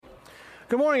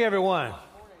Good morning, everyone.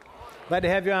 Glad to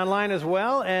have you online as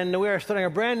well. And we are starting a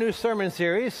brand new sermon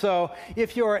series. So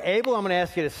if you are able, I'm going to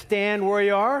ask you to stand where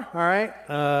you are. All right.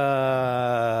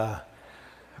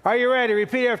 Are you ready?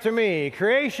 Repeat after me.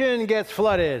 Creation gets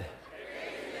flooded.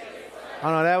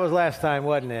 Oh, no, that was last time,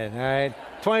 wasn't it? All right.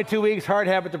 22 weeks, hard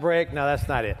habit to break. No, that's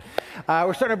not it.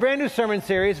 We're starting a brand new sermon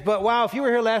series. But wow, if you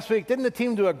were here last week, didn't the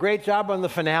team do a great job on the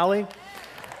finale?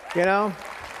 You know?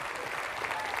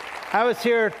 I was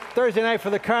here Thursday night for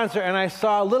the concert, and I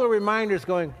saw little reminders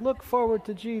going, look forward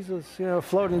to Jesus,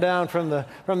 floating down from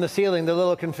the ceiling, the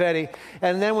little confetti.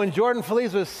 And then when Jordan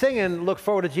Feliz was singing, look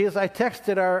forward to Jesus, I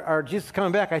texted our Jesus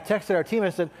Coming Back, I texted our team,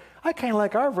 I said, I kind of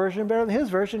like our version better than his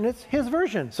version. It's his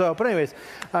version. So, but anyways,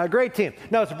 great team.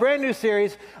 No, it's a brand new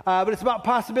series, but it's about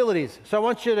possibilities. So I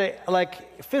want you to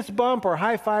fist bump or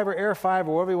high five or air five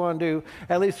or whatever you want to do,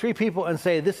 at least 3 people and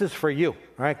say, this is for you. All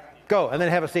right, go, and then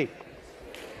have a seat.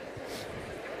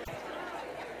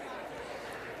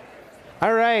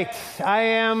 All right, I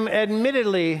am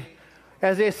admittedly,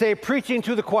 as they say, preaching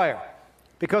to the choir.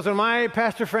 Because when my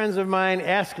pastor friends of mine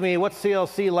ask me, what's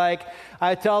CLC like,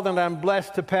 I tell them that I'm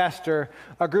blessed to pastor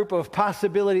a group of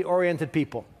possibility-oriented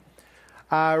people.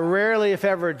 Rarely, if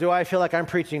ever, do I feel like I'm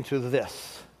preaching to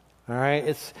this. All right,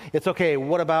 it's okay,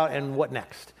 what about and what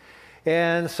next?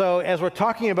 And so as we're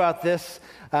talking about this,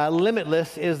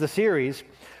 Limitless is the series,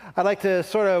 I'd like to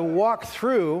sort of walk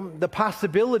through the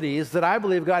possibilities that I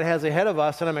believe God has ahead of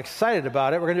us, and I'm excited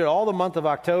about it. We're going to do it all the month of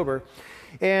October.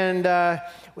 And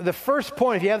the first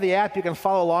point, if you have the app, you can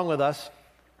follow along with us.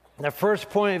 The first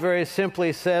point very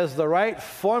simply says the right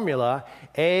formula,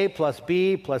 A plus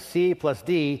B plus C plus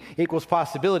D equals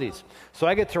possibilities. So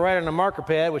I get to write on a marker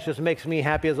pad, which just makes me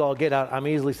happy as all get out. I'm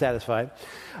easily satisfied.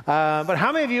 But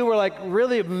how many of you were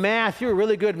really math, you were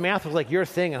really good, math was like your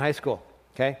thing in high school,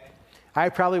 okay? I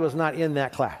probably was not in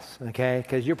that class, okay?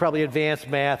 Because you're probably advanced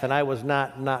math, and I was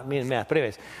not me in math. But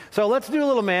anyways, so let's do a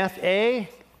little math. A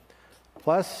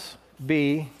plus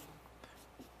B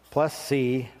plus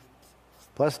C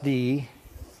plus D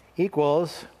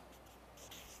equals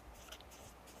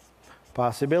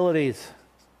possibilities.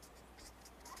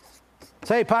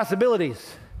 Say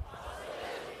possibilities.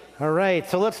 All right,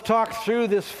 so let's talk through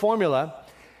this formula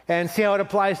and see how it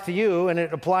applies to you, and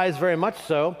it applies very much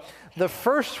so. The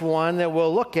first one that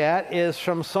we'll look at is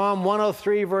from Psalm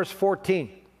 103, verse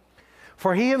 14.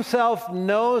 For he himself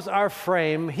knows our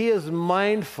frame. He is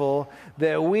mindful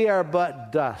that we are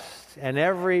but dust. And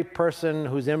every person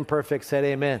who's imperfect said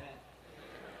amen.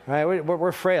 All right,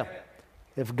 we're frail.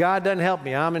 If God doesn't help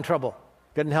me, I'm in trouble.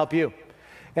 Doesn't help you.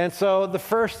 And so the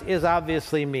first is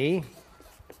obviously me.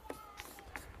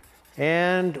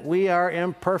 And we are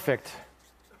imperfect.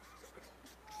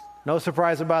 No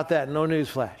surprise about that. No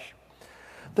newsflash.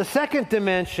 The second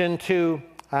dimension to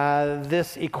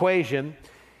this equation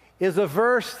is a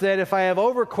verse that if I have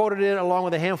overquoted it along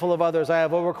with a handful of others, I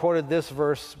have overquoted this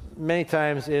verse many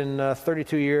times in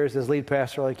 32 years as lead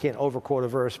pastor. I can't overquote a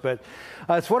verse, but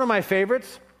it's one of my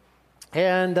favorites.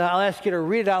 And I'll ask you to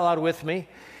read it out loud with me.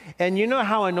 And you know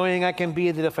how annoying I can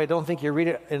be that if I don't think you read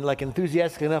it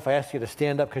enthusiastically enough, I ask you to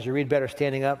stand up because you read better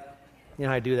standing up. You know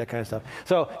how I do that kind of stuff.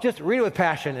 So just read it with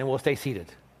passion and we'll stay seated.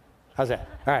 How's that?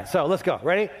 All right, so let's go.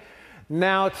 Ready?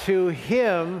 Now to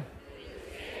him,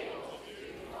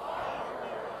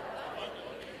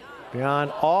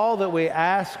 beyond all that we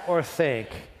ask or think,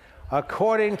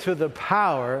 according to the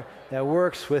power that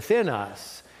works within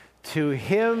us, to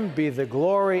him be the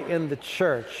glory in the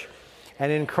church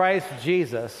and in Christ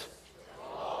Jesus.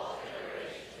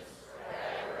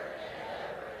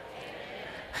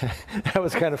 That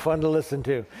was kind of fun to listen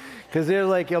to. Because they're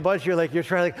like, a bunch of you you're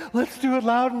trying let's do it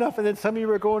loud enough. And then some of you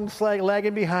were going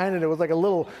lagging behind, and it was like a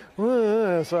little,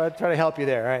 so I try to help you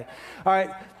there, all right? All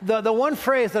right, the one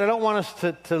phrase that I don't want us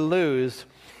to lose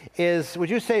is,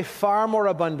 would you say far more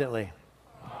abundantly?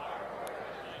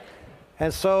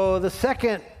 And so the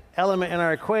second element in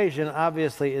our equation,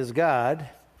 obviously, is God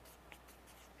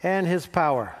and his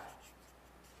power.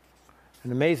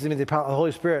 And amazingly, the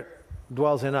Holy Spirit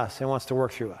dwells in us and wants to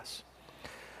work through us.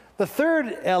 The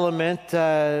third element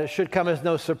should come as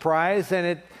no surprise,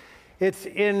 and it's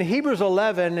in Hebrews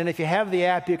 11, and if you have the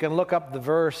app, you can look up the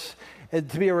verse to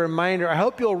be a reminder. I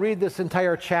hope you'll read this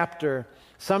entire chapter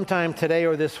sometime today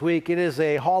or this week. It is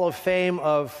a hall of fame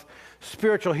of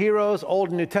spiritual heroes, Old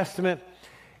and New Testament,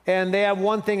 and they have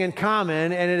one thing in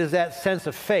common, and it is that sense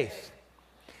of faith.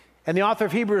 And the author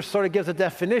of Hebrews sort of gives a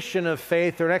definition of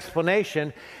faith or an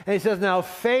explanation. And he says, now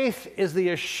faith is the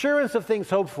assurance of things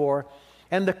hoped for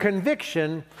and the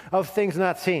conviction of things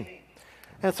not seen.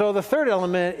 And so the third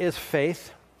element is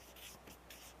faith.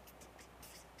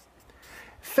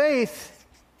 Faith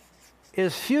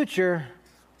is future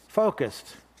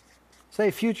focused.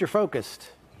 Say future focused.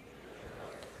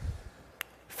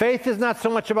 Faith is not so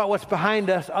much about what's behind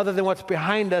us, other than what's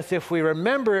behind us. If we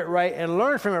remember it right and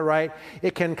learn from it right,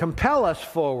 it can compel us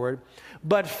forward.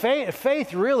 But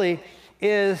faith really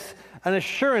is an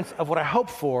assurance of what I hope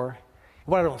for,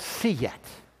 what I don't see yet.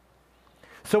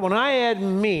 So when I add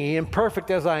me, imperfect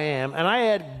as I am, and I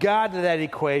add God to that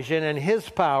equation and His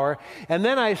power, and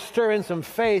then I stir in some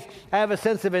faith, I have a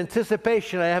sense of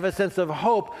anticipation, I have a sense of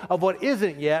hope of what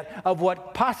isn't yet, of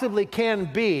what possibly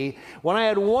can be. When I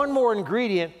add one more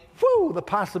ingredient, whoo, the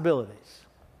possibilities.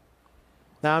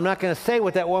 Now, I'm not going to say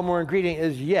what that one more ingredient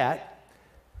is yet,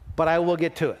 but I will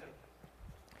get to it.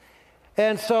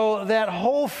 And so that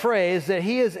whole phrase that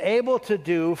He is able to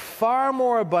do far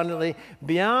more abundantly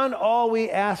beyond all we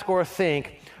ask or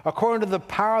think, according to the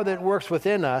power that works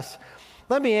within us.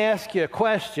 Let me ask you a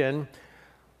question.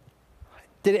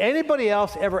 Did anybody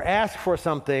else ever ask for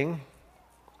something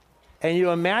and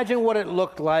you imagine what it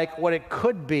looked like, what it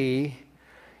could be,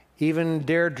 even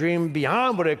dare dream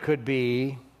beyond what it could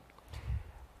be,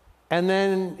 and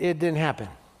then it didn't happen?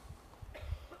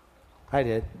 I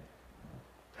did.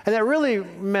 And that really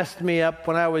messed me up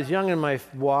when I was young in my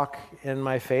walk in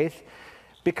my faith,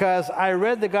 because I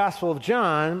read the Gospel of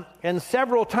John, and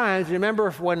several times,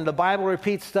 remember when the Bible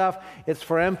repeats stuff, it's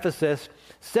for emphasis.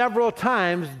 Several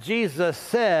times Jesus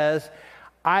says,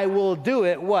 I will do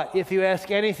it, what? If you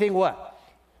ask anything, what?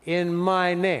 In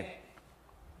my name.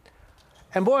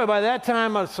 And boy, by that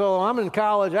time, so I'm in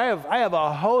college, I have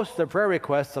a host of prayer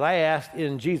requests that I asked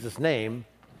in Jesus' name.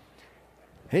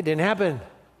 It didn't happen.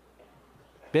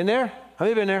 Been there? Have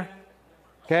you been there?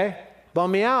 Okay.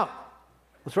 Bum me out.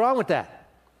 What's wrong with that?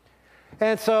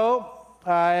 And so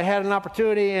I had an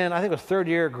opportunity in, I think it was third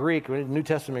year Greek, New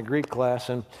Testament Greek class,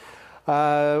 and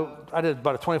I did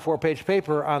about a 24-page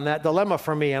paper on that dilemma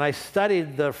for me, and I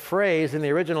studied the phrase in the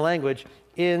original language,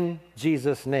 in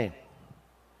Jesus' name.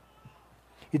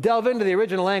 You delve into the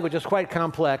original language, it's quite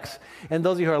complex, and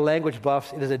those of you who are language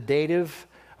buffs, it is a dative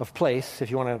of place,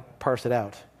 if you want to parse it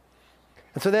out.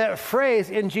 And so that phrase,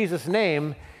 in Jesus'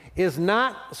 name, is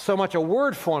not so much a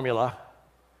word formula,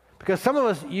 because some of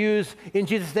us use in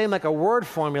Jesus' name like a word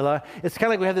formula. It's kind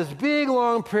of like we have this big,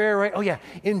 long prayer, right? Oh, yeah,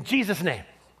 in Jesus' name.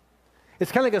 It's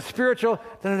kind of like a spiritual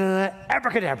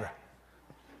abracadabra.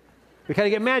 We kind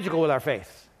of get magical with our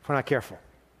faith if we're not careful.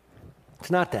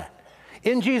 It's not that.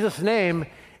 In Jesus' name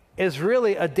is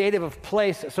really a dative of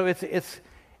place, so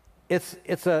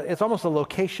it's almost a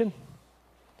location.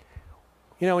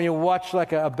 You know, when you watch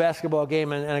like a basketball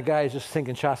game and a guy is just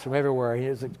sinking shots from everywhere,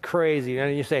 it's like crazy,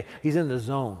 and you say, he's in the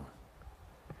zone.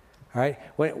 All right?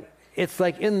 It's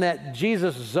like in that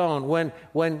Jesus zone,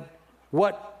 when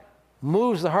what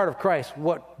moves the heart of Christ,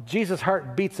 what Jesus'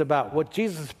 heart beats about, what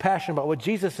Jesus is passionate about, what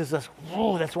Jesus is this,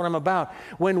 whoa, that's what I'm about.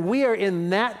 When we are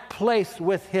in that place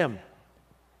with Him,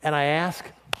 and I ask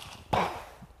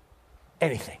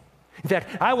anything. In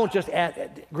fact, I won't just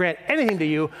grant anything to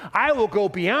you. I will go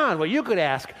beyond what you could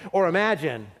ask or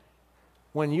imagine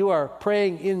when you are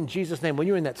praying in Jesus' name, when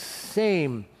you're in that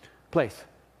same place.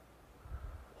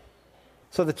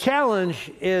 So the challenge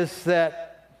is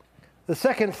that the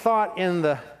second thought in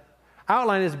the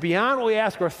outline is beyond what we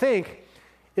ask or think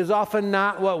is often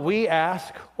not what we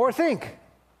ask or think.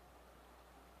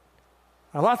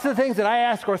 Now, lots of the things that I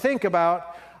ask or think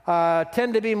about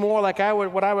tend to be more like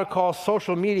what I would call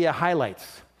social media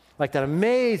highlights, like that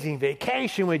amazing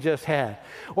vacation we just had,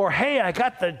 or hey, I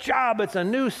got the job, it's a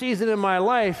new season in my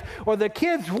life, or the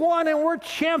kids won and we're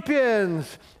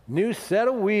champions, new set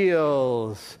of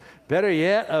wheels, better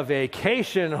yet, a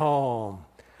vacation home.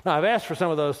 Now, I've asked for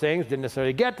some of those things, didn't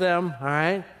necessarily get them, all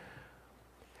right?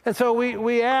 And so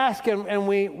we ask and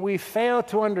we fail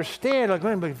to understand, like,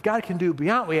 man, but if God can do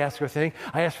beyond what we ask or think,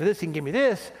 I ask for this, He can give me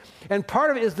this. And part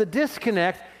of it is the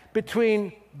disconnect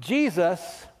between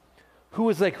Jesus, who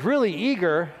is like really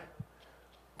eager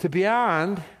to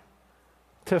beyond,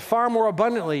 to far more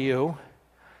abundantly you,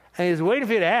 and He's waiting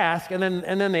for you to ask, and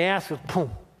then the ask is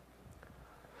boom.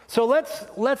 So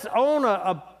let's own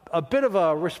a bit of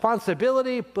a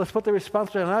responsibility, let's put the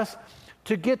responsibility on us,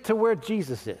 to get to where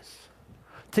Jesus is.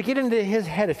 To get into His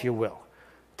head, if you will,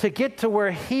 to get to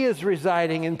where He is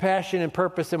residing in passion and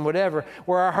purpose and whatever,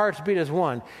 where our hearts beat as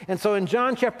one. And so in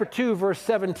John chapter 2, verse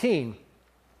 17,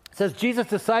 it says, Jesus'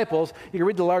 disciples, you can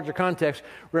read the larger context,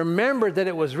 remembered that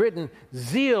it was written,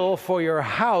 zeal for your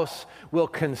house will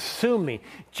consume me.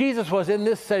 Jesus was in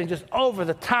this setting just over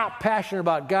the top passionate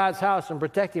about God's house and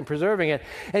protecting and preserving it.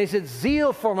 And He said,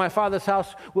 zeal for my Father's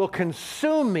house will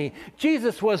consume me.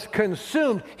 Jesus was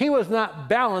consumed. He was not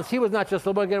balanced. He was not just,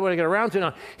 what I get around to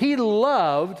now. He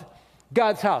loved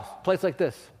God's house, a place like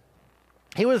this.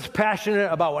 He was passionate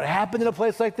about what happened in a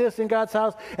place like this in God's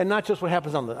house, and not just what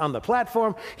happens on the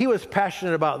platform. He was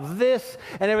passionate about this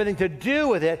and everything to do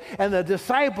with it. And the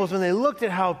disciples, when they looked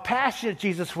at how passionate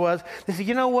Jesus was, they said,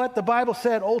 you know what? The Bible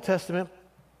said, Old Testament,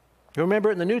 you remember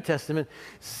it in the New Testament,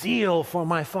 zeal for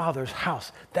my Father's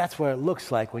house. That's what it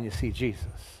looks like when you see Jesus.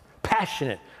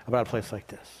 Passionate about a place like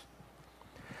this.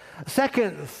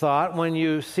 Second thought, when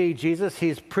you see Jesus,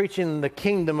 he's preaching the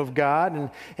kingdom of God, and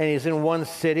he's in one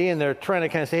city, and they're trying to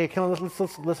kind of say, hey, come on,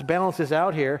 let's balance this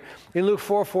out here. In Luke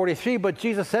 4:43, but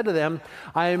Jesus said to them,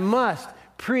 I must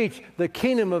preach the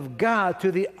kingdom of God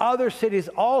to the other cities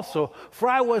also, for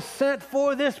I was sent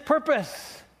for this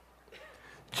purpose.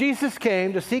 Jesus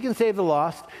came to seek and save the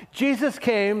lost. Jesus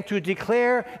came to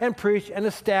declare and preach and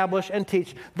establish and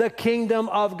teach the kingdom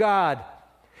of God.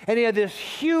 And he had this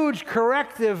huge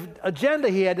corrective agenda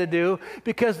he had to do,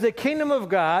 because the kingdom of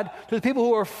God, to the people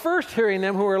who were first hearing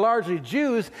them, who were largely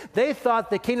Jews, they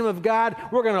thought the kingdom of God,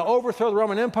 we're going to overthrow the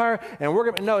Roman Empire, and we're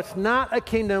going to, no, it's not a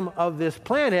kingdom of this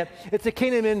planet. It's a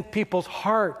kingdom in people's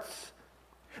hearts.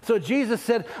 So Jesus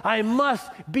said, I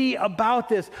must be about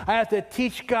this. I have to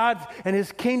teach God and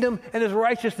his kingdom and his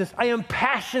righteousness. I am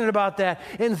passionate about that.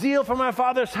 And zeal for my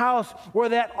Father's house, where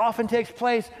that often takes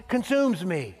place, consumes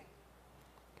me.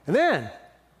 And then,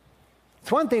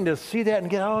 it's one thing to see that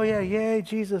and get, oh yeah, yay,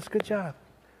 Jesus, good job.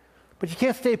 But you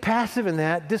can't stay passive in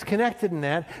that, disconnected in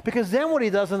that, because then what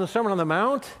he does in the Sermon on the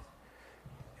Mount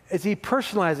is he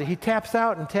personalizes it. He taps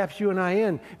out and taps you and I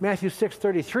in. Matthew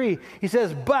 6:33, he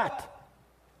says, but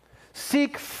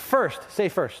seek first. Say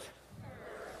first.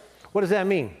 What does that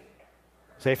mean?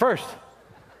 Say first.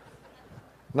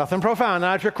 Nothing profound,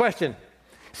 not a trick question.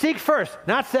 Seek first,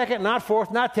 not second, not fourth,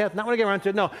 not 10th, not when I get around to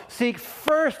it. No, seek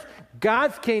first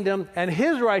God's kingdom and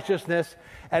his righteousness,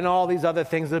 and all these other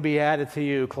things will be added to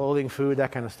you, clothing, food,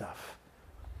 that kind of stuff.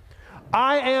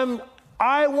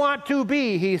 I want to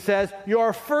be, he says,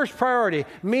 your first priority.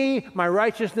 Me, my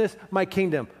righteousness, my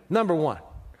kingdom. Number one.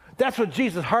 That's what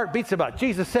Jesus' heart beats about.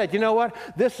 Jesus said, you know what?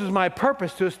 This is my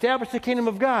purpose, to establish the kingdom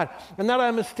of God. And now that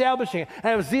I'm establishing it, I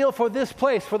have zeal for this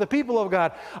place, for the people of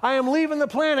God. I am leaving the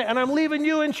planet, and I'm leaving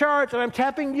you in charge, and I'm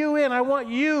tapping you in. I want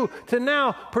you to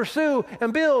now pursue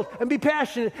and build and be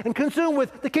passionate and consumed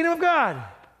with the kingdom of God.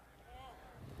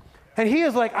 And he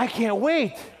is like, I can't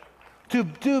wait to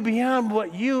do beyond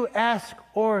what you ask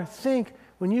or think.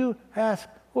 When you ask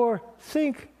or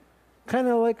think, kind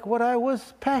of like what I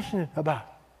was passionate about.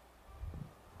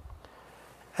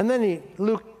 And then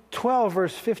Luke 12,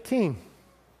 verse 15.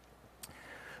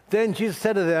 Then Jesus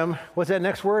said to them, what's that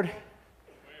next word?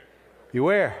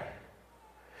 Beware.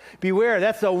 Beware,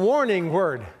 that's a warning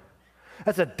word.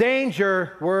 That's a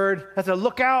danger word. That's a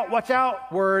look out, watch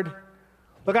out word.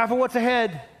 Look out for what's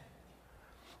ahead.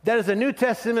 That is a New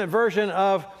Testament version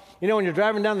of, you know, when you're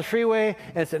driving down the freeway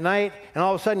and it's at night and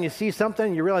all of a sudden you see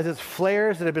something, you realize it's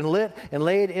flares that have been lit and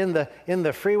laid in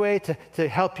the freeway to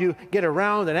help you get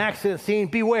around an accident scene.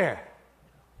 Beware.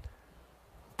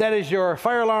 That is your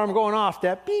fire alarm going off,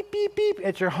 that beep, beep, beep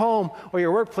at your home or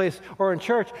your workplace or in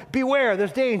church. Beware,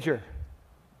 there's danger.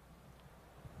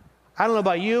 I don't know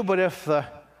about you, but if the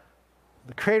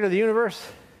creator of the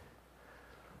universe,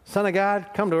 Son of God,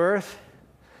 come to earth,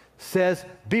 says,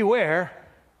 beware,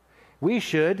 we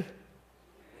should.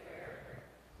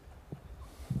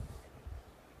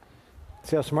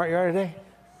 See how smart you are today?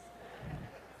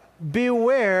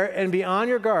 Beware and be on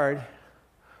your guard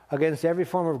against every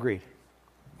form of greed.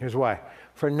 Here's why.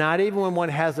 For not even when one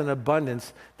has an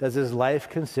abundance does his life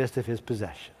consist of his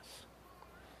possessions.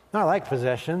 Now, I like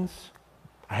possessions.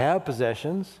 I have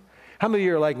possessions. How many of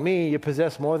you are like me? You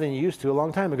possess more than you used to a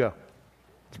long time ago.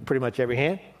 It's pretty much every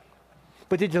hand.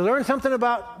 But did you learn something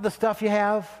about the stuff you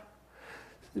have?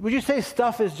 Would you say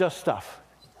stuff is just stuff?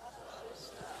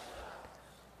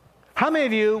 How many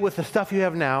of you, with the stuff you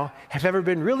have now, have ever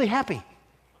been really happy?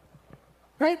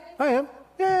 Right? I am.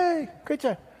 Yay, great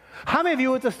job. How many of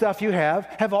you, with the stuff you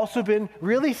have also been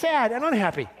really sad and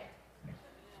unhappy?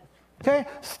 Okay?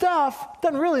 Stuff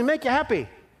doesn't really make you happy.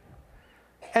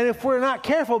 And if we're not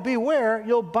careful, beware,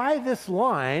 you'll buy this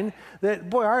line that,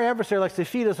 boy, our adversary likes to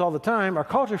feed us all the time. Our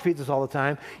culture feeds us all the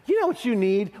time. You know what you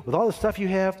need with all the stuff you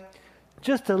have?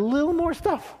 Just a little more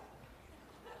stuff.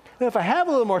 And if I have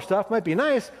a little more stuff, it might be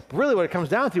nice, but really what it comes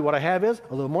down to, what I have is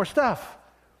a little more stuff.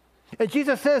 And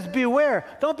Jesus says, beware.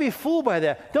 Don't be fooled by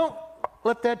that. Don't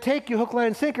let that take you hook, line,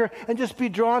 and sinker, and just be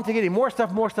drawn to getting more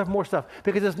stuff, more stuff, more stuff.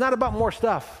 Because it's not about more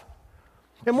stuff.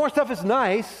 And more stuff is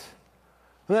nice.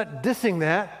 I'm not dissing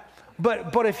that.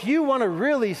 But if you want to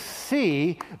really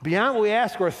see beyond what we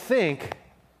ask or think,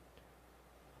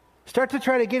 start to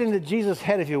try to get into Jesus'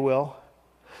 head, if you will.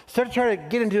 Start to try to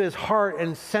get into his heart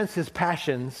and sense his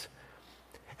passions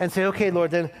and say, okay,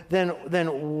 Lord, then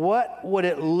what would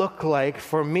it look like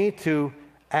for me to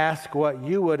ask what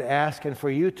you would ask and for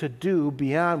you to do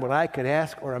beyond what I could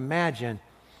ask or imagine?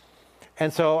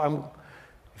 And so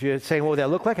if you're saying, what would that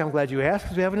look like? I'm glad you asked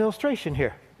because we have an illustration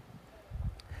here.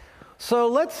 So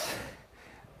let's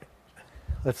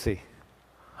see.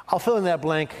 I'll fill in that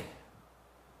blank.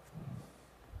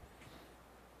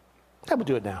 I will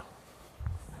do it now.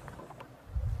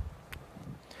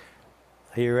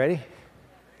 Are you ready?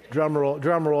 Drum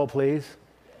roll, please.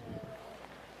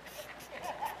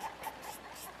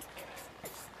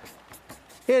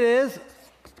 It is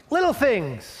little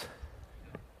things.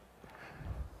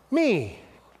 Me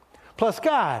plus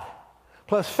God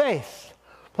plus faith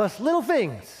plus little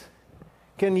things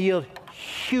can yield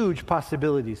huge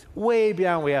possibilities, way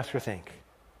beyond what we ask or think.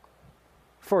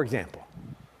 For example,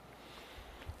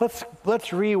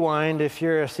 let's rewind if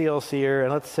you're a CLCer,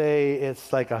 and let's say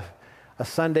it's like a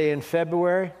Sunday in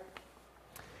February,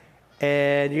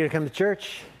 and you're going to come to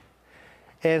church,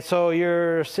 and so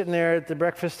you're sitting there at the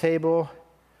breakfast table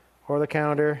or the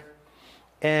counter,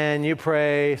 and you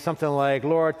pray something like,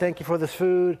 Lord, thank you for this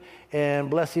food,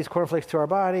 and bless these cornflakes to our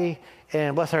body,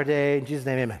 and bless our day. In Jesus'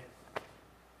 name, amen.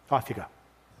 Off you go.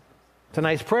 It's a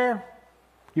nice prayer.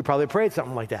 You probably prayed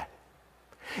something like that.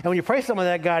 And when you pray something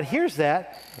like that, God hears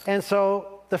that. And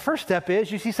so the first step is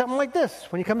you see something like this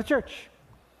when you come to church.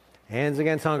 Hands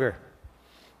Against Hunger.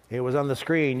 It was on the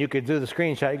screen. You could do the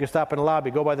screenshot. You could stop in the lobby,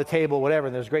 go by the table, whatever.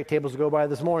 And there's great tables to go by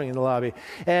this morning in the lobby.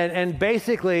 And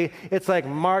basically, it's like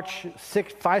March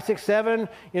 5, 6, 7.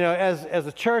 You know, as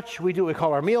a church, we do what we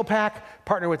call our meal pack,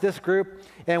 partner with this group,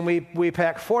 and we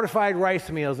pack fortified rice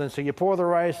meals. And so you pour the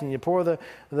rice and you pour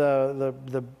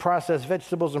the processed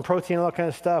vegetables and protein and all that kind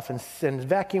of stuff and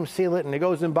vacuum seal it, and it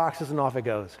goes in boxes and off it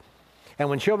goes. And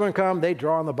when children come, they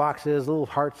draw on the boxes, little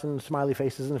hearts and smiley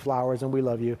faces and flowers, and we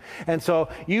love you. And so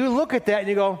you look at that and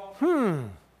you go,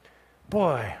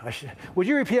 boy, would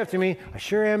you repeat after me? I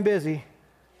sure am busy.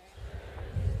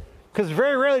 Because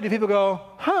very rarely do people go,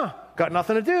 got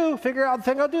nothing to do, figure out the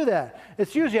thing, I'll do that.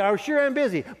 It's usually, I sure am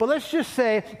busy. But let's just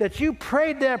say that you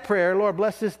prayed that prayer, Lord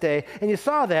bless this day, and you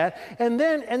saw that, and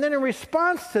then in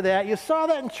response to that, you saw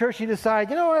that in church, you decide,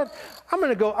 you know what, I'm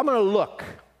going to look.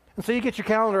 And so you get your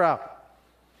calendar out.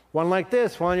 One like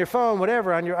this, one on your phone,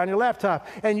 whatever, on your laptop.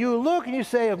 And you look and you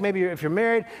say, maybe if you're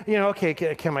married, okay,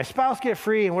 can my spouse get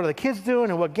free? And what are the kids doing?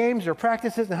 And what games or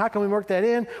practices? And how can we work that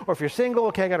in? Or if you're single,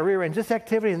 okay, I got to rearrange this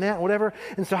activity and that, whatever.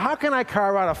 And so how can I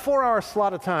carve out a 4-hour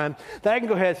slot of time that I can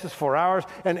go ahead, it's just 4 hours,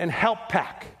 and help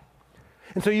pack?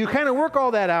 And so you kind of work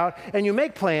all that out and you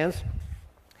make plans.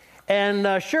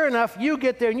 And sure enough, you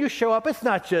get there and you show up. It's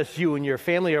not just you and your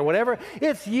family or whatever.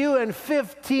 It's you and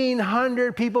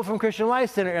 1,500 people from Christian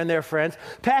Life Center and their friends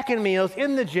packing meals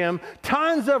in the gym,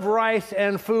 tons of rice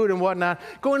and food and whatnot,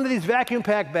 going into these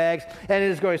vacuum-packed bags, and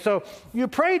it is going. So you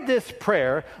prayed this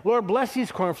prayer, Lord, bless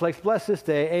these cornflakes, bless this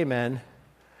day, amen.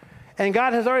 And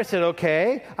God has already said,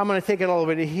 okay, I'm going to take it all the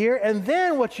way to here. And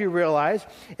then what you realize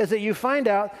is that you find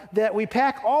out that we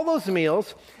pack all those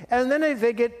meals, and then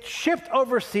they get shipped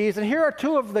overseas. And here are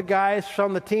two of the guys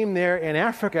from the team there in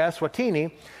Africa,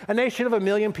 Eswatini, a nation of 1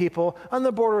 million people on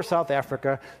the border of South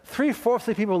Africa. 3/4 of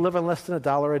the people live on less than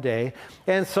 $1 a day.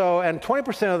 And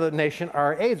 20% of the nation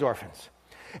are AIDS orphans.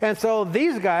 And so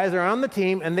these guys are on the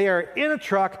team, and they are in a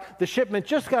truck. The shipment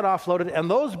just got offloaded,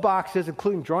 and those boxes,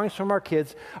 including drawings from our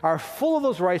kids, are full of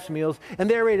those rice meals, and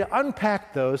they're ready to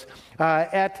unpack those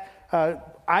at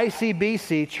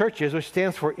ICBC Churches, which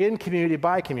stands for In Community,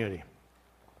 By Community.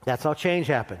 That's how change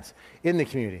happens, in the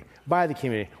community, by the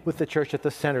community, with the church at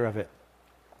the center of it.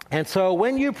 And so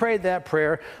when you prayed that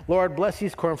prayer, Lord, bless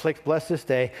these cornflakes, bless this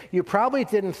day, you probably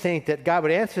didn't think that God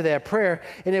would answer that prayer,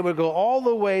 and it would go all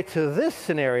the way to this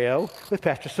scenario with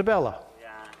Pastor Sabella.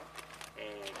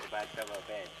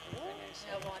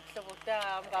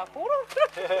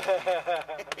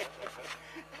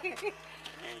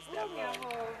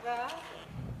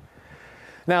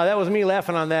 Now, that was me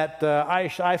laughing on that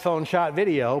iPhone shot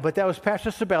video, but that was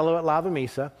Pastor Sabello at Lava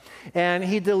Mesa, and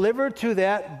he delivered to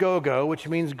that go-go, which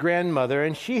means grandmother,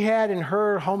 and she had in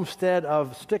her homestead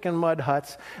of stick and mud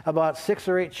huts about 6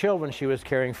 or 8 children she was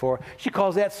caring for. She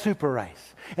calls that super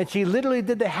rice, and she literally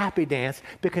did the happy dance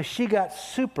because she got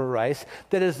super rice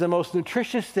that is the most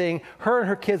nutritious thing her and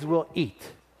her kids will eat.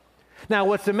 Now,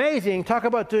 what's amazing, talk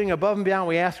about doing above and beyond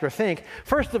what we ask or think.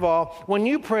 First of all, when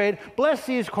you prayed, bless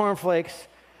these cornflakes,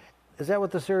 is that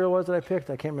what the cereal was that I picked?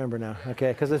 I can't remember now,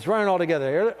 okay, because it's running all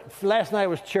together. Last night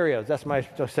was Cheerios, that's my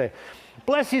to say.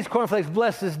 Bless these cornflakes,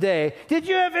 bless this day. Did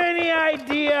you have any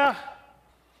idea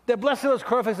that blessing those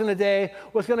cornflakes in a day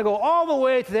was going to go all the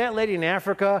way to that lady in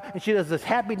Africa, and she does this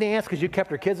happy dance because you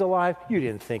kept her kids alive. You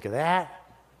didn't think of that.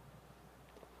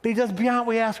 But he does beyond what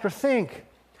we ask or think.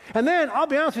 And then, I'll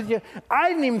be honest with you, I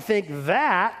didn't even think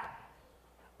that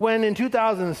when in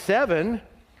 2007,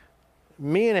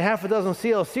 me and a half a dozen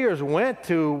CLCers went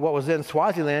to what was then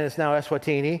Swaziland, it's now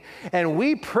Eswatini, and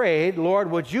we prayed,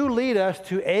 Lord, would you lead us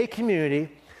to a community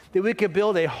that we could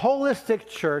build a holistic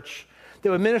church that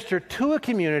would minister to a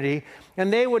community,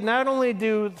 and they would not only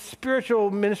do spiritual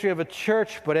ministry of a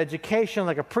church, but education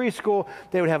like a preschool.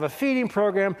 They would have a feeding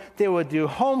program. They would do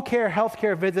home care, health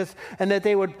care visits, and that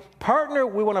they would partner.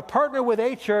 We want to partner with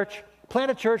a church, plant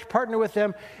a church, partner with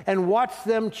them, and watch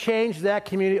them change that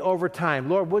community over time.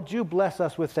 Lord, would you bless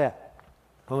us with that?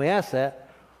 When we asked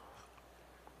that,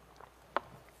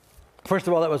 first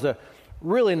of all, that was a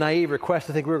really naive request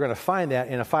to think we were going to find that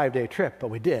in a 5-day trip, but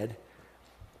we did.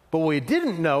 But what we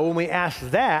didn't know when we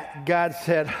asked that, God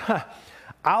said,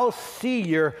 I'll see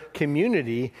your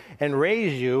community and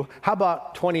raise you. How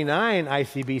about 29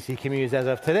 ICBC communities as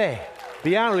of today?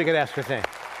 Beyond what we could ask or think.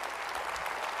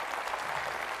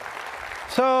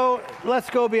 So let's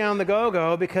go beyond the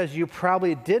go-go, because you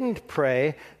probably didn't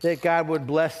pray that God would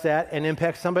bless that and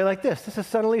impact somebody like this. This is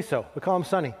Sonny Liso. We call him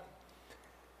Sonny.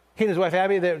 He and his wife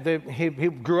Abby, he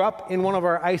grew up in one of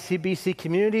our ICBC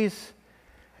communities,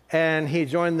 and he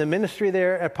joined the ministry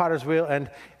there at Potter's Wheel,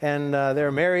 and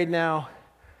they're married now.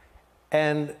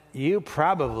 And you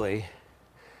probably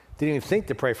didn't even think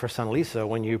to pray for Sonny Liso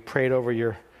when you prayed over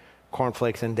your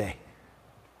cornflakes and day.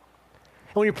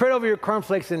 And when you prayed over your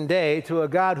cornflakes and day to a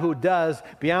God who does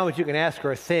beyond what you can ask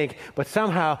or think, but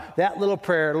somehow that little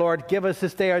prayer, Lord, give us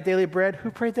this day our daily bread,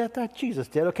 who prayed that? That Jesus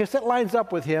did. Okay, so that lines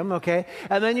up with him, okay?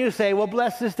 And then you say, well,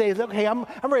 bless this day. Okay, I'm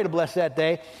ready to bless that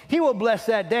day. He will bless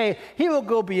that day. He will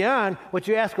go beyond what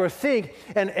you ask or think.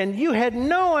 And you had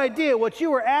no idea what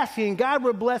you were asking God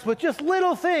would bless with just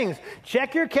little things.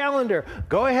 Check your calendar.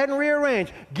 Go ahead and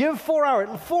rearrange. Give 4 hours.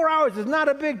 4 hours is not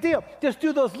a big deal. Just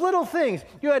do those little things.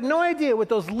 You had no idea with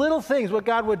those little things what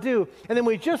God would do. And then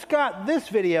we just got this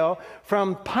video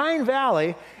from Pine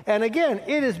Valley, and again,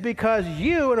 it is because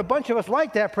you and a bunch of us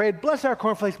like that prayed, bless our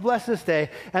cornflakes, bless this day,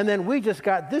 and then we just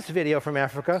got this video from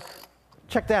Africa.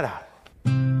 Check that out.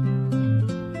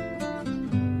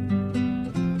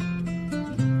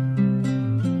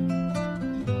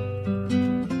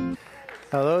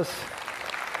 Now those,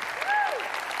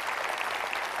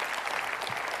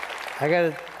 I got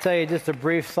to tell you just a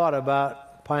brief thought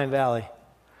about Pine Valley.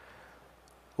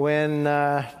 When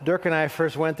Dirk and I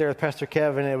first went there with Pastor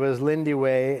Kevin, it was Lindy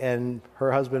Way and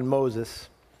her husband Moses.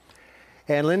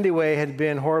 And Lindy Way had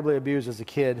been horribly abused as a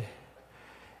kid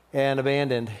and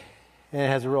abandoned, and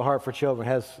has a real heart for children,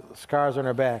 has scars on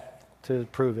her back to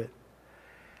prove it.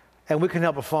 And we couldn't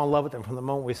help but fall in love with them from the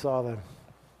moment we saw them.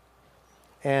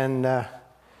 And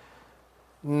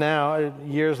now,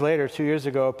 years later, 2 years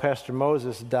ago, Pastor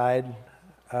Moses died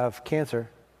of cancer,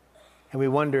 and we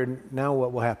wondered, now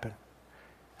what will happen?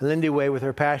 Lindy Way, with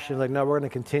her passion, like, no, we're going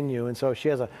to continue. And so she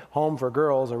has a home for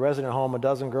girls, a resident home.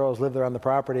 12 girls live there on the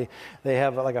property. They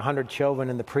have like 100 children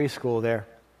in the preschool there.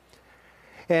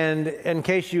 And in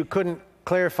case you couldn't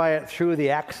clarify it through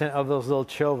the accent of those little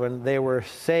children, they were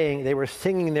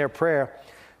singing their prayer,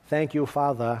 thank you,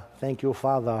 Father,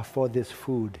 for this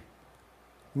food.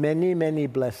 Many, many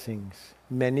blessings,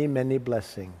 many, many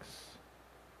blessings.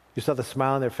 You saw the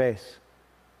smile on their face.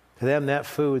 To them, that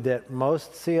food that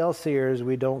most CLCers,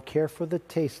 we don't care for the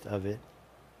taste of it.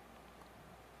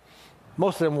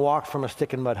 Most of them walked from a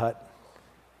stick and mud hut.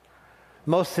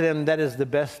 Most of them, that is the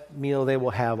best meal they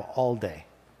will have all day.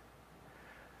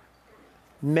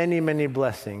 Many, many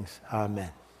blessings. Amen.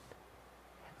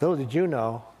 Little did you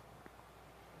know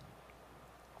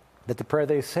that the prayer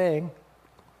they sang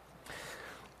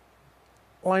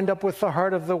lined up with the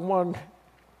heart of the one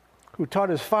who taught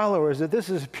his followers that this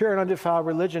is pure and undefiled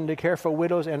religion, to care for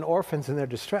widows and orphans in their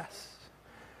distress.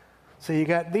 So you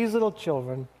got these little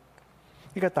children,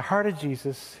 you got the heart of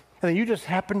Jesus, and then you just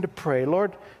happen to pray,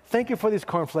 Lord, thank you for these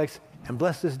cornflakes, and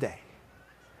bless this day.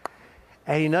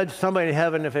 And he nudged somebody in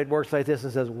heaven, if it works like this,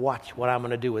 and says, watch what I'm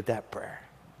going to do with that prayer.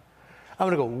 I'm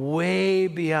going to go way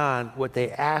beyond what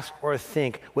they ask or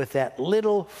think with that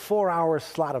little 4-hour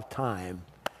slot of time.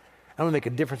 I'm going to make a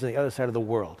difference on the other side of the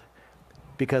world.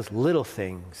 Because little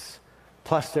things,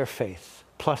 plus their faith,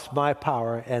 plus my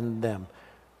power and them,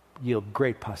 yield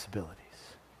great possibilities.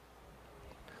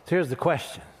 So here's the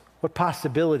question. What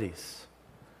possibilities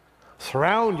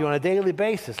surround you on a daily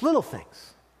basis? Little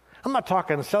things. I'm not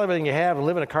talking sell everything you have and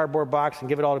live in a cardboard box and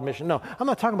give it all to mission. No, I'm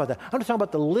not talking about that. I'm just talking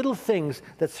about the little things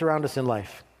that surround us in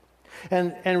life.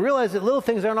 And realize that little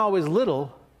things aren't always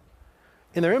little.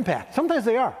 in their impact. Sometimes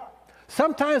they are.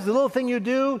 Sometimes the little thing you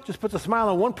do just puts a smile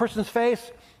on one person's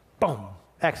face. Boom,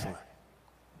 excellent.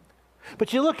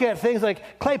 But you look at things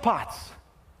like clay pots.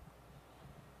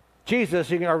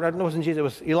 Jesus, or it wasn't Jesus, it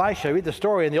was Elisha. Read the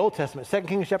story in the Old Testament, 2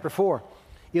 Kings chapter 4.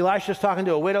 Elisha's talking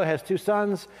to a widow, has 2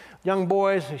 sons, young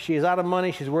boys. She's out of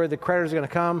money. She's worried the creditors are going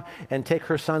to come and take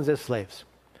her sons as slaves.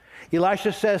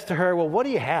 Elisha says to her, well, what do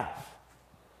you have?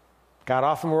 God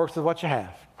often works with what you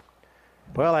have.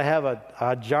 Well, I have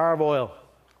a jar of oil.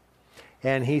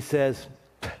 And he says,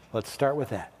 let's start with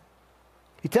that.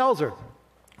 He tells her,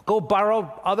 go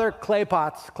borrow other clay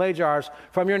pots, clay jars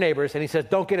from your neighbors. And he says,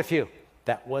 don't get a few.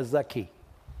 That was the key.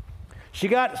 She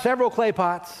got several clay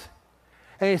pots.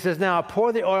 And he says, now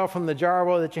pour the oil from the jar of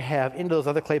oil that you have into those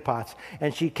other clay pots.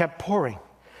 And she kept pouring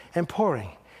and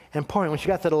pouring and pouring. When she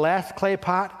got to the last clay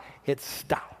pot, it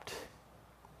stopped.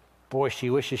 Boy, she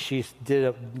wishes she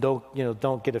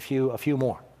don't get a few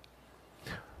more.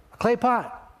 A clay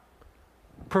pot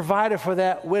provided for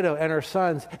that widow and her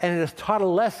sons, and it has taught a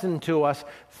lesson to us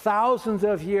thousands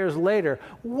of years later.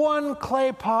 One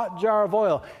clay pot jar of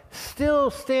oil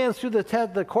still stands through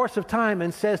the course of time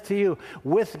and says to you,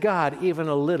 with God, even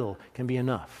a little can be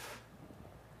enough.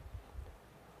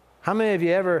 How many of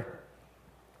you ever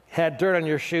had dirt on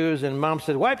your shoes and mom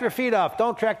said, wipe your feet off,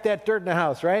 don't track that dirt in the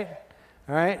house, right?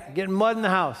 All right, getting mud in the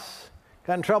house,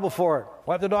 got in trouble for it.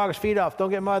 Wipe the dog's feet off, don't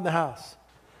get mud in the house.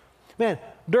 Man,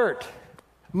 dirt,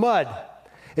 mud,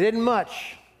 it isn't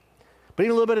much, but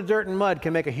even a little bit of dirt and mud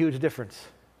can make a huge difference.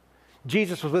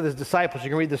 Jesus was with his disciples. You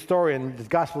can read the story in the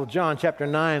Gospel of John, chapter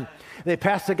 9. They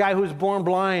passed a guy who was born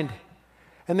blind,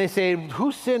 and they say,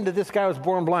 who sinned that this guy was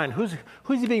born blind? Who's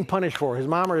he being punished for, his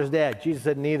mom or his dad? Jesus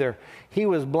said, neither. He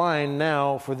was blind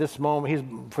now for this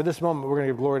moment. For this moment, we're going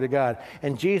to give glory to God.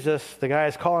 And Jesus, the guy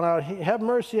is calling out, have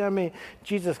mercy on me.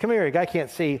 Jesus, come here. The guy can't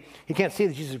see. He can't see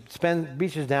that Jesus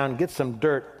reaches down, gets some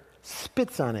dirt,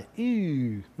 spits on it.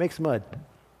 Ew, makes mud.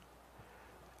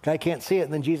 Guy can't see it,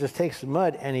 and then Jesus takes the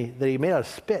mud that he made out of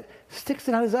spit, sticks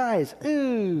it on his eyes.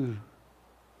 Ooh.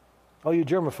 Oh, you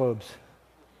germaphobes.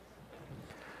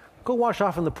 Go wash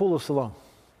off in the pool of Siloam,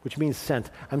 which means sent.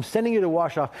 I'm sending you to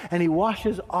wash off. And he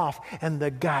washes off, and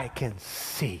the guy can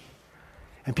see.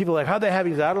 And people are like, how'd that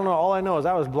happen? He said, I don't know. All I know is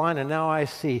I was blind, and now I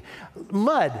see.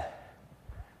 Mud.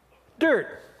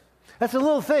 Dirt. That's a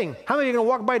little thing. How many of you are going to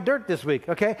walk by dirt this week,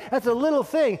 okay? That's a little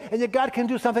thing, and yet God can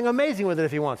do something amazing with it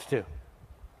if he wants to.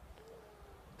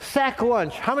 Sack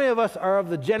lunch. How many of us are of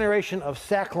the generation of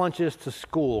sack lunches to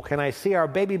school? Can I see our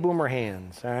baby boomer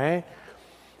hands, all right?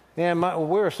 And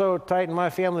we were so tight in my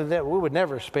family that we would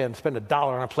never spend $1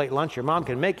 on a plate lunch. Your mom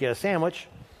can make you a sandwich.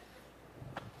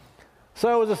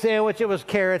 So it was a sandwich. It was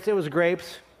carrots. It was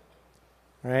grapes,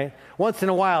 right? Once in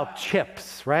a while,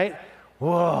 chips, right?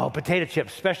 Whoa, potato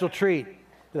chips, special treat.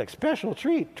 You're like, special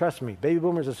treat? Trust me, baby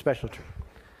boomers is a special treat.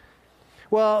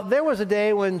 Well, there was a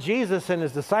day when Jesus and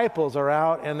his disciples are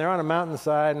out, and they're on a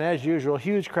mountainside, and as usual, a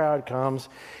huge crowd comes,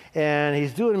 and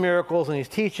he's doing miracles, and he's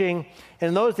teaching. And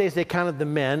in those days, they counted the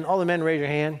men. All the men, raise your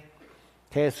hand.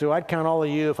 Okay, so I'd count all of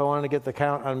you if I wanted to get the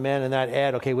count on men, and I'd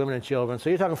add, okay, women and children. So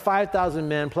you're talking 5,000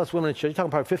 men plus women and children. You're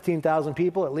talking probably 15,000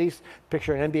 people at least.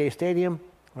 Picture an NBA stadium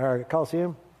or a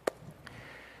Coliseum.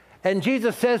 And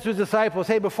Jesus says to his disciples,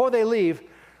 hey, before they leave,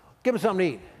 give them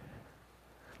something to eat.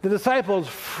 The disciples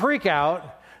freak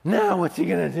out. Now what's he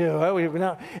going to do?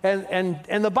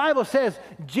 And the Bible says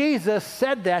Jesus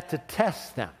said that to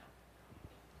test them.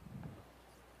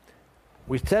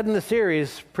 We said in the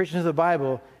series, Preaching to the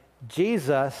Bible,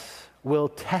 Jesus will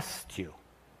test you.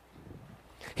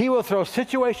 He will throw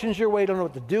situations your way you don't know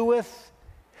what to do with.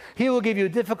 He will give you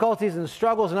difficulties and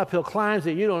struggles and uphill climbs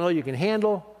that you don't know you can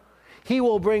handle. He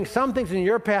will bring some things in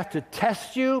your path to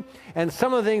test you, and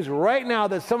some of the things right now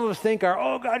that some of us think are,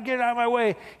 oh, God, get it out of my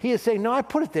way. He is saying, no, I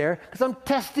put it there because I'm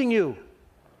testing you.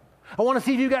 I want to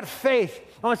see if you've got faith.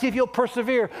 I want to see if you'll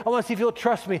persevere. I want to see if you'll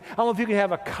trust me. I want to see if you can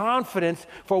have a confidence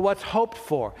for what's hoped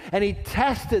for. And he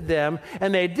tested them,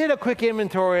 and they did a quick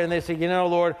inventory, and they said, you know,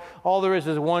 Lord, all there is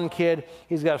one kid.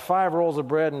 He's got 5 rolls of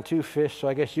bread and 2 fish, so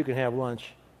I guess you can have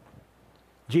lunch.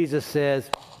 Jesus says,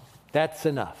 that's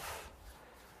enough.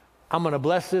 I'm going to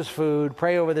bless this food,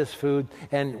 pray over this food,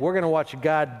 and we're going to watch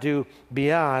God do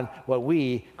beyond what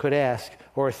we could ask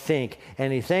or think.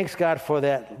 And he thanks God for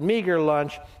that meager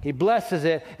lunch. He blesses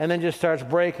it and then just starts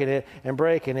breaking it and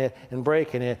breaking it and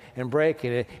breaking it and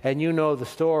breaking it. And you know the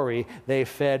story. They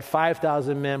fed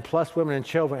 5,000 men plus women and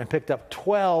children and picked up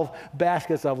 12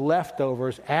 baskets of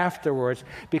leftovers afterwards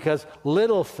because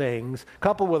little things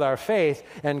coupled with our faith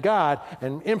and God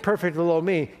and imperfect little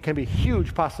me can be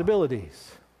huge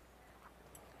possibilities.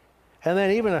 And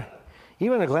then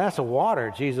Even a glass of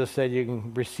water, Jesus said you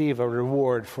can receive a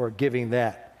reward for giving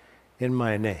that in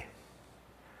my name.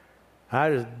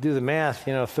 I just do the math,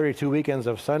 32 weekends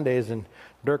of Sundays, and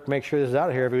Dirk makes sure this is out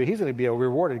of here every week. He's going to be a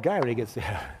rewarded guy when he gets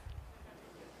there.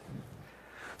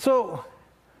 So,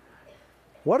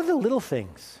 what are the little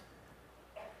things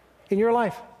in your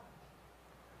life?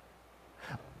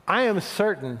 I am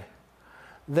certain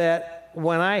that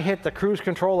when I hit the cruise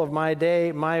control of my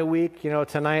day, my week,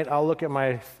 tonight I'll look at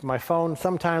my phone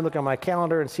sometime, look at my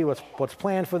calendar and see what's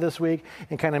planned for this week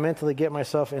and kind of mentally get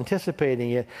myself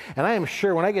anticipating it. And I am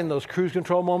sure when I get in those cruise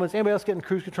control moments, anybody else getting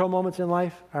cruise control moments in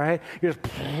life? All right? You're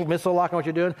just missile locking what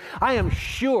you're doing. I am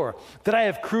sure that I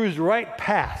have cruised right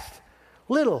past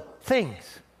little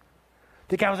things.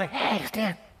 The guy was like, hey,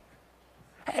 Stan,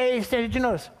 did you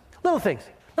notice? Little things.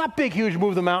 Not big, huge,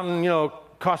 move the mountain,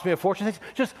 cost me a fortune.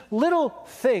 Just little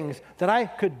things that I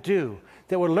could do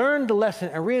that would learn the lesson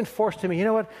and reinforce to me, you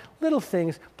know what? Little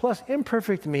things plus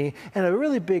imperfect me and a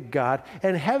really big God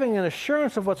and having an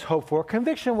assurance of what's hoped for,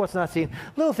 conviction of what's not seen.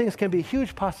 Little things can be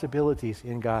huge possibilities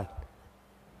in God.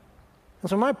 And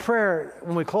so my prayer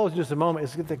when we close in just a moment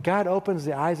is that God opens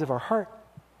the eyes of our heart.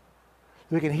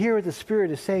 We can hear what the Spirit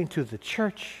is saying to the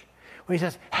church when He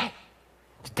says, hey,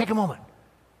 just take a moment.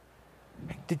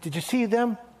 Did you see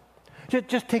them?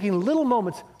 Just taking little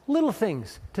moments, little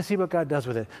things to see what God does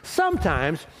with it.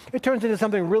 Sometimes it turns into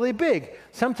something really big.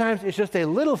 Sometimes it's just a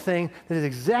little thing that is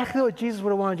exactly what Jesus would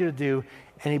have wanted you to do,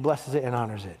 and He blesses it and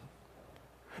honors it.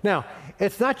 Now,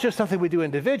 it's not just something we do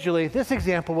individually. This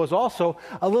example was also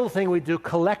a little thing we do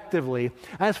collectively.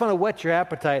 I just want to whet your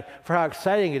appetite for how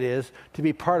exciting it is to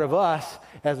be part of us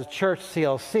as a church,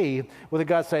 CLC, with a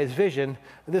God-sized vision.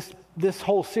 This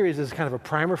whole series is kind of a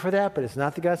primer for that, but it's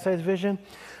not the God-sized vision.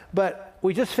 But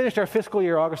we just finished our fiscal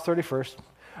year, August 31st.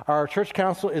 Our church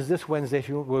council is this Wednesday, if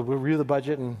you will review the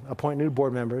budget and appoint new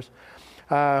board members.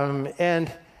 And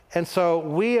so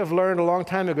we have learned a long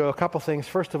time ago a couple things.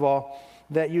 First of all,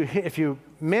 that if you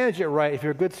manage it right, if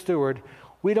you're a good steward,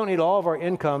 we don't need all of our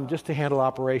income just to handle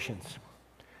operations.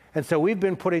 And so we've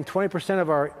been putting 20% of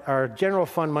our general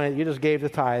fund money that you just gave the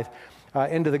tithe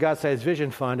into the God-sized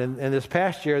vision fund. And this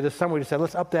past year, this summer, we decided,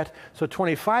 let's up that. So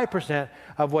 25%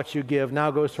 of what you give now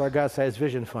goes to our God-sized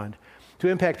vision fund to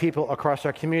impact people across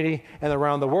our community and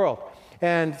around the world.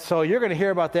 And so you're going to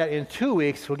hear about that in 2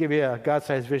 weeks. We'll give you a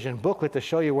God-sized vision booklet to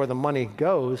show you where the money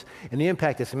goes and the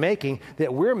impact it's making,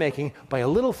 that we're making by a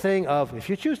little thing of, if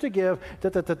you choose to give,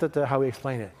 how we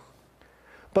explain it.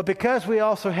 But because we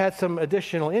also had some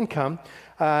additional income,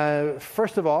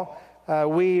 first of all,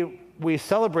 we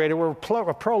celebrated, we're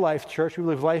a pro-life church. We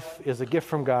believe life is a gift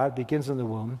from God, begins in the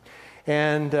womb.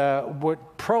 And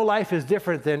what pro-life is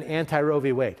different than anti-Roe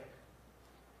v. Wade.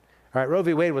 All right, Roe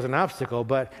v. Wade was an obstacle,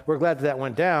 but we're glad that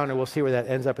went down, and we'll see where that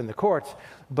ends up in the courts.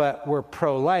 But we're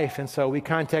pro-life, and so we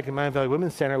contacted Miami Valley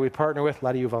Women's Center. We partner with, a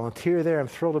lot of you volunteer there. I'm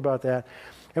thrilled about that.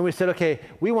 And we said, okay,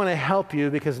 we want to help you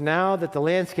because now that the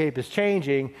landscape is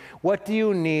changing, what do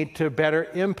you need to better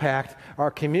impact our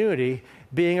community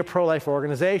being a pro-life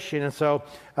organization? And so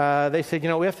they said,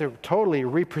 we have to totally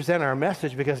represent our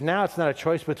message because now it's not a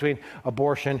choice between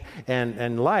abortion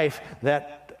and life.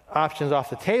 That option's off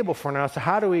the table for now. So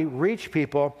how do we reach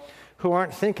people who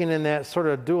aren't thinking in that sort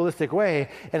of dualistic way?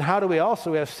 And how do we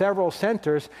have several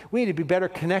centers. We need to be better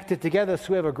connected together so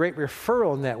we have a great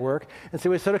referral network. And so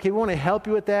we said, okay, we want to help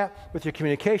you with that, with your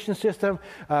communication system,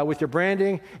 with your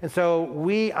branding. And so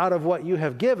we, out of what you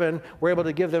have given, we're able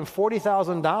to give them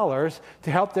 $40,000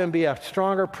 to help them be a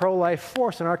stronger pro-life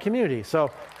force in our community.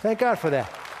 So thank God for that.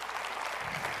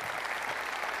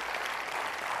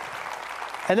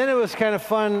 And then it was kind of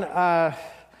fun.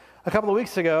 A couple of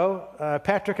weeks ago,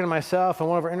 Patrick and myself and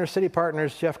one of our inner city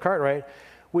partners, Jeff Cartwright,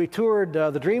 we toured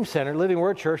the Dream Center, Living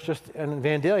Word Church, just in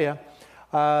Vandalia.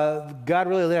 God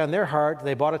really laid on their heart.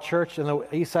 They bought a church in the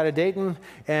east side of Dayton,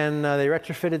 and they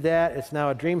retrofitted that. It's now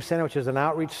a Dream Center, which is an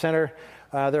outreach center.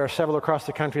 There are several across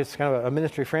the country. It's kind of a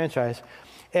ministry franchise.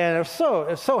 And I was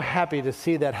so happy to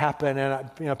see that happen.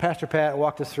 And Pastor Pat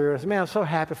walked us through. I said, man, I'm so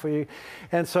happy for you.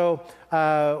 And so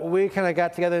we kind of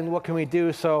got together and what can we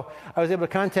do? So I was able to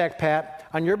contact Pat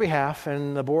on your behalf,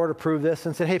 and the board approved this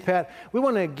and said, hey, Pat, we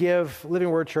want to give Living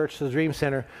Word Church, the Dream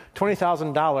Center,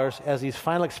 $20,000 as these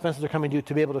final expenses are coming due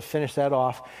to be able to finish that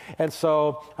off. And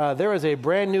so there is a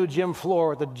brand new gym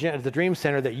floor at the Dream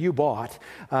Center that you bought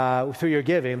through your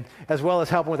giving, as well as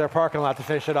helping with our parking lot to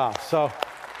finish it off. So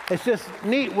it's just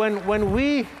neat when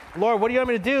we, Lord, what do you want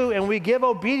me to do? And we give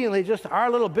obediently just our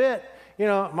little bit,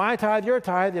 my tithe, your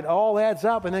tithe, it all adds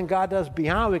up, and then God does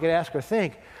beyond what we could ask or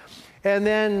think. And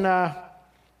then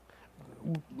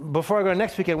before I go to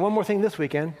next weekend, one more thing this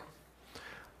weekend.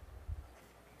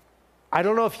 I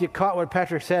don't know if you caught what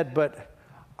Patrick said, but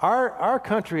our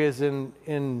country is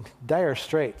in dire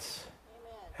straits.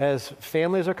 Amen. As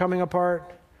families are coming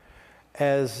apart,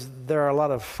 as there are a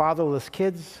lot of fatherless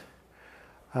kids,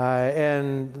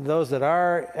 and those that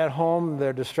are at home,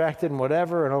 they're distracted and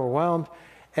whatever and overwhelmed.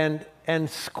 And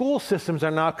school systems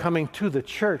are now coming to the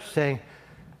church saying,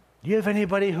 do you have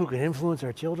anybody who can influence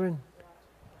our children?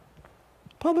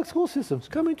 Public school systems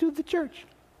coming to the church.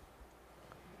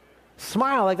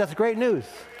 Smile like that's great news,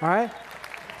 all right?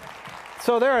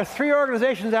 So there are 3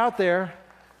 organizations out there,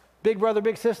 Big Brother,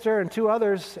 Big Sister, and 2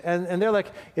 others, and they're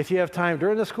like, if you have time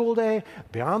during the school day,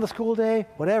 beyond the school day,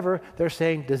 whatever, they're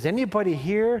saying, does anybody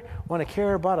here want to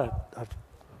care about a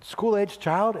school-age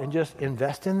child and just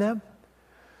invest in them?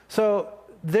 So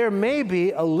there may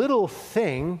be a little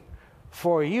thing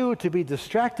for you to be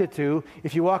distracted to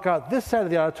if you walk out this side of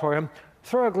the auditorium.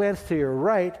 Throw a glance to your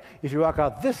right. If you walk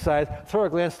out this side, throw a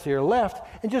glance to your left,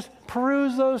 and just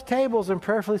peruse those tables and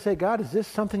prayerfully say, God, is this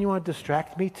something you want to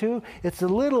distract me to? It's a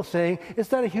little thing.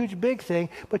 It's not a huge, big thing,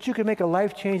 but you can make a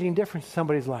life-changing difference in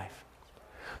somebody's life.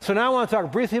 So now I want to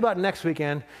talk briefly about next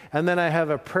weekend, and then I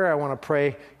have a prayer I want to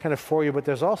pray kind of for you, but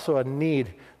there's also a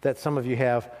need that some of you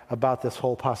have about this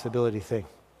whole possibility thing.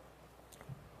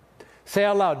 Say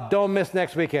out loud, don't miss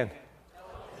next weekend.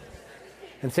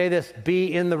 And say this,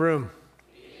 be in the room.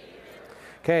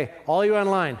 Okay, all you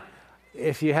online,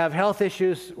 if you have health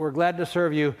issues, we're glad to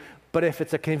serve you. But if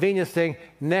it's a convenience thing,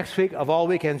 next week of all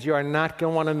weekends, you are not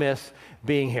going to want to miss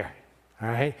being here. All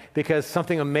right? Because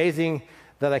something amazing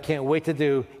that I can't wait to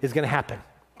do is going to happen.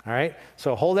 All right?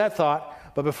 So hold that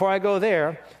thought. But before I go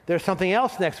there, there's something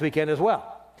else next weekend as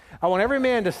well. I want every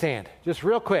man to stand. Just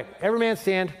real quick. Every man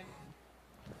stand.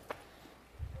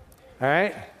 All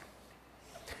right?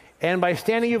 And by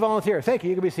standing, you volunteer. Thank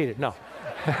you. You can be seated. No.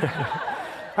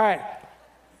 All right.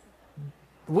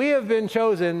 We have been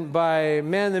chosen by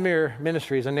Man in the Mirror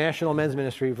Ministries, a national men's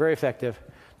ministry, very effective,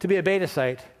 to be a beta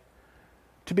site,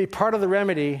 to be part of the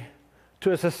remedy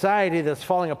to a society that's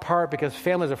falling apart because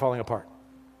families are falling apart.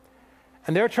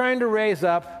 And they're trying to raise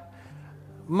up.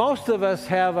 Most of us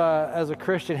have, as a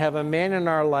Christian, have a man in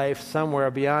our life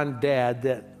somewhere beyond dad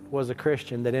that was a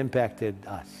Christian that impacted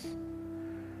us.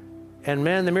 And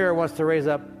Man in the Mirror wants to raise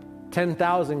up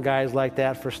 10,000 guys like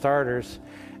that for starters,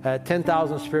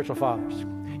 10,000 spiritual fathers.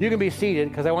 You can be seated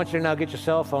because I want you to now get your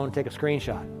cell phone and take a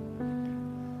screenshot.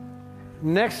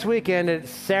 Next weekend, at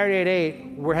Saturday at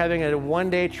 8, we're having a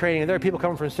one-day training. There are people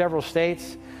coming from several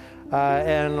states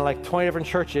and like 20 different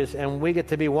churches, and we get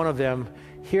to be one of them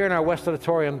here in our West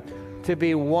Auditorium to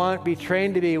be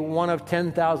trained to be one of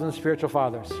 10,000 spiritual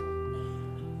fathers.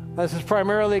 This is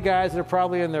primarily guys that are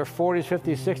probably in their 40s,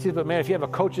 50s, 60s, but man, if you have a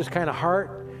coach's kind of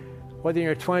heart, whether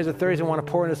you're in your 20s or 30s and want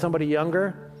to pour into somebody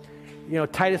younger, you know,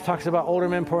 Titus talks about older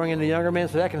men pouring into younger men,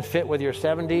 so that can fit whether you're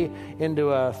 70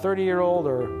 into a 30-year-old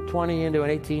or 20 into an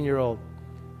 18-year-old.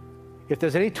 If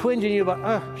there's any twinge in you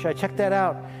about, should I check that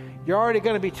out? You're already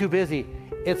going to be too busy.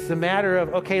 It's the matter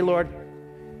of, okay, Lord,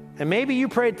 and maybe you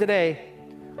prayed today,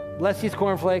 bless these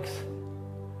cornflakes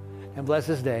and bless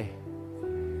this day.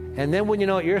 And then when you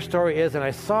know what your story is, and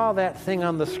I saw that thing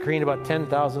on the screen about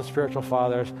 10,000 spiritual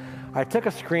fathers, I took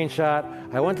a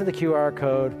screenshot, I went to the QR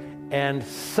code, and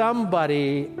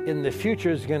somebody in the future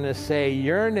is going to say,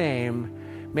 your name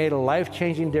made a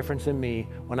life-changing difference in me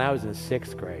when I was in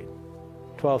 6th grade,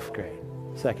 12th grade,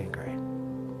 2nd grade.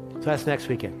 So that's next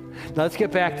weekend. Now let's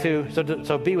get back to,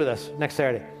 so be with us next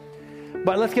Saturday.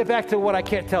 But let's get back to what I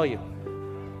can't tell you.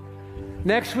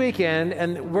 Next weekend,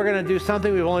 and we're going to do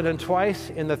something we've only done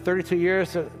twice in the 32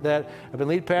 years that I've been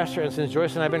lead pastor, and since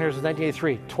Joyce and I have been here since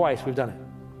 1983, twice we've done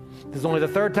it. This is only the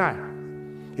 3rd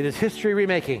time. It is history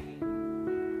remaking.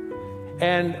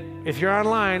 And if you're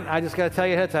online, I just got to tell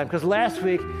you ahead of time, because last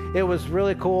week it was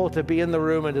really cool to be in the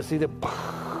room and to see the,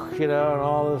 you know, and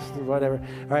all this, whatever.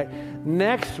 All right,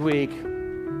 next week,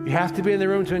 you have to be in the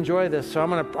room to enjoy this. So I'm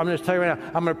gonna just tell you right now,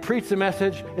 I'm gonna preach the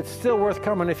message. It's still worth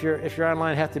coming if you're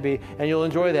online, have to be, and you'll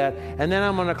enjoy that. And then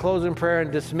I'm gonna close in prayer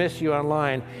and dismiss you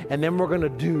online, and then we're gonna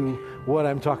do what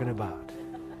I'm talking about.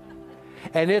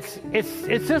 And it's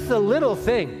just a little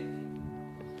thing,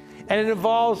 and it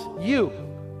involves you.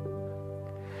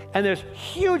 And there's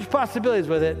huge possibilities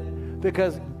with it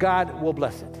because God will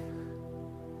bless it.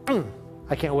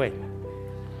 I can't wait.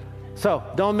 So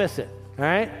don't miss it, all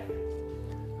right?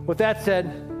 With that said,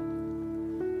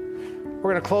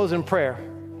 we're going to close in prayer.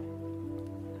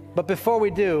 But before we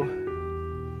do,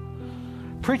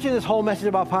 preaching this whole message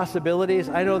about possibilities,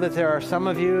 I know that there are some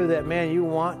of you that, man, you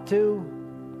want to,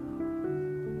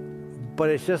 but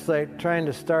it's just like trying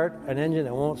to start an engine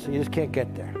that won't, so you just can't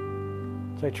get there.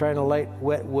 It's like trying to light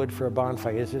wet wood for a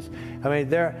bonfire. It's just, I mean,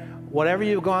 whatever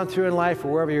you've gone through in life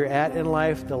or wherever you're at in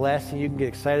life, the last thing you can get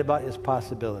excited about is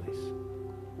possibilities.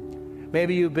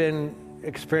 Maybe you've been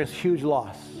experienced huge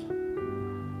loss.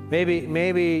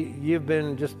 Maybe you've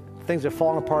been just, things have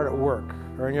fallen apart at work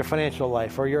or in your financial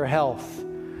life or your health,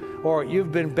 or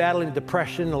you've been battling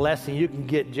depression. The last thing you can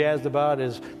get jazzed about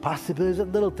is possibilities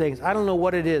of little things. I don't know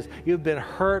what it is. You've been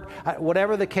hurt.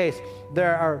 Whatever the case,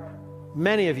 there are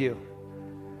many of you.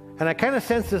 And I kind of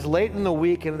sense this late in the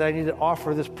week, and that I need to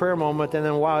offer this prayer moment, and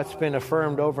then wow, it's been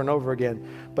affirmed over and over again.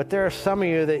 But there are some of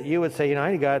you that you would say,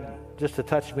 I need God just to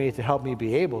touch me, to help me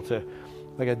be able to,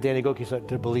 like a Danny Gokey said,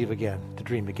 to believe again, to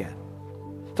dream again.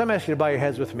 So I'm asking you to bow your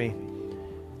heads with me.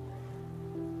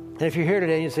 And if you're here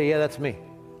today and you say, yeah, that's me.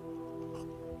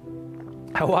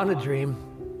 I want to dream.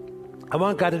 I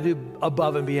want God to do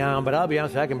above and beyond, but I'll be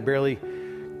honest, I can barely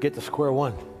get to square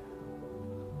one.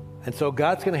 And so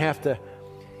God's going to have to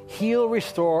heal,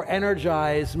 restore,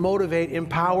 energize, motivate,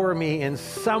 empower me in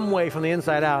some way from the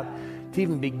inside out to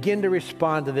even begin to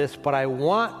respond to this. But I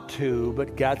want to,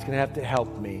 but God's going to have to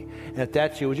help me. And if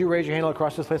that's you, would you raise your hand all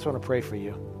across this place? I want to pray for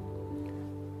you.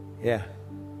 Yeah.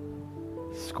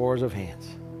 Scores of hands.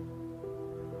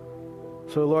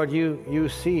 So, Lord, you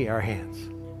see our hands.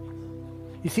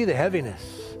 You see the heaviness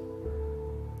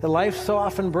that life so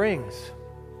often brings.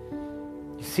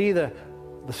 You see the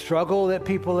struggle that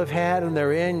people have had and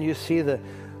they're in. You see the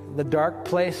dark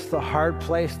place, the hard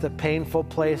place, the painful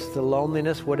place, the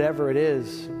loneliness, whatever it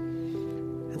is.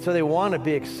 And so they want to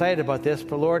be excited about this,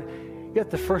 but Lord, you have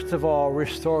to first of all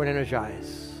restore and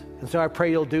energize. And so I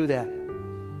pray you'll do that.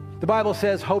 The Bible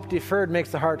says hope deferred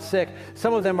makes the heart sick.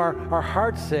 Some of them are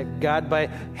heart sick, God, by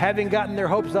having gotten their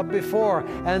hopes up before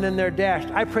and then they're dashed.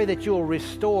 I pray that you will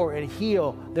restore and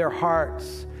heal their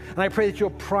hearts. And I pray that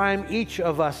you'll prime each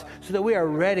of us so that we are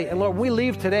ready. And Lord, we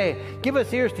leave today. Give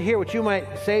us ears to hear what you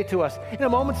might say to us in a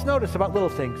moment's notice about little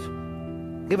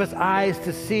things. Give us eyes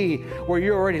to see where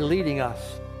you're already leading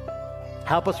us.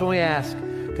 Help us when we ask,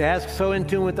 to ask so in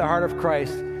tune with the heart of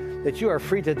Christ that you are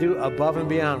free to do above and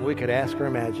beyond what we could ask or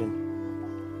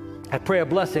imagine. I pray a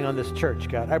blessing on this church,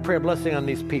 God. I pray a blessing on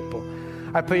these people.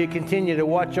 I pray you continue to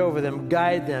watch over them,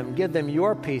 guide them, give them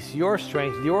your peace, your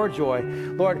strength, your joy.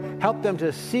 Lord, help them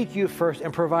to seek you first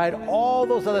and provide all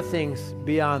those other things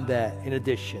beyond that in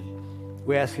addition.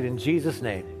 We ask it in Jesus'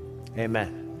 name.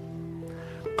 Amen.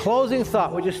 Closing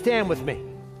thought. Would you stand with me?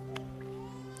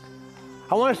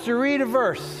 I want us to read a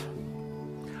verse.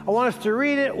 I want us to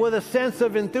read it with a sense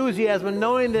of enthusiasm,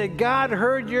 knowing that God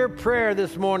heard your prayer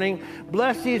this morning.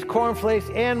 Bless these cornflakes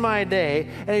and my day.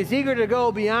 And he's eager to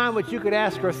go beyond what you could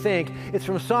ask or think. It's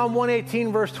from Psalm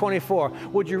 118, verse 24.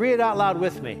 Would you read it out loud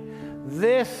with me?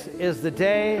 This is the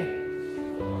day.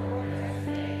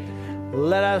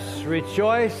 Let us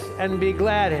rejoice and be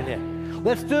glad in it.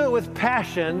 Let's do it with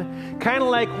passion, kind of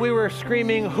like we were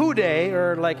screaming hooday,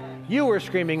 or like you were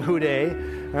screaming hooday,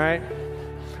 all right?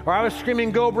 Or I was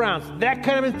screaming, Go Browns. That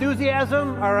kind of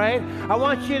enthusiasm, all right? I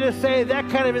want you to say that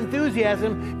kind of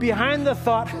enthusiasm behind the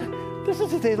thought, this is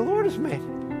the day the Lord has made.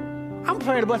 I'm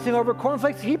praying a blessing over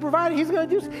cornflakes. He provided, he's going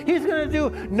to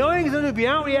do, knowing he's going to do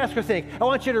beyond what you ask or think. I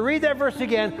want you to read that verse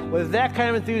again with that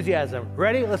kind of enthusiasm.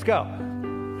 Ready? Let's go.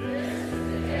 This is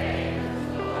the day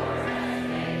the Lord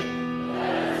has made.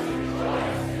 Let us rejoice and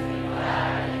be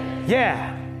glad in it.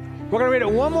 Yeah. We're going to read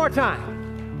it one more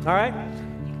time, all right?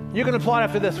 You can applaud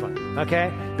after this one,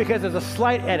 okay? Because there's a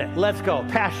slight edit. Let's go.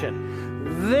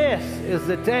 Passion. This is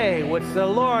the day which the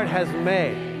Lord has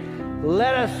made.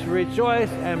 Let us rejoice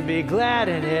and be glad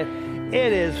in it.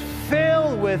 It is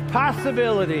filled with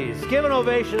possibilities. Give an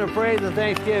ovation of praise and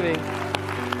thanksgiving.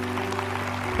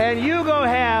 And you go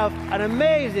have an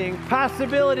amazing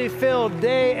possibility-filled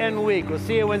day and week. We'll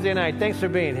see you Wednesday night. Thanks for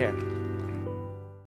being here.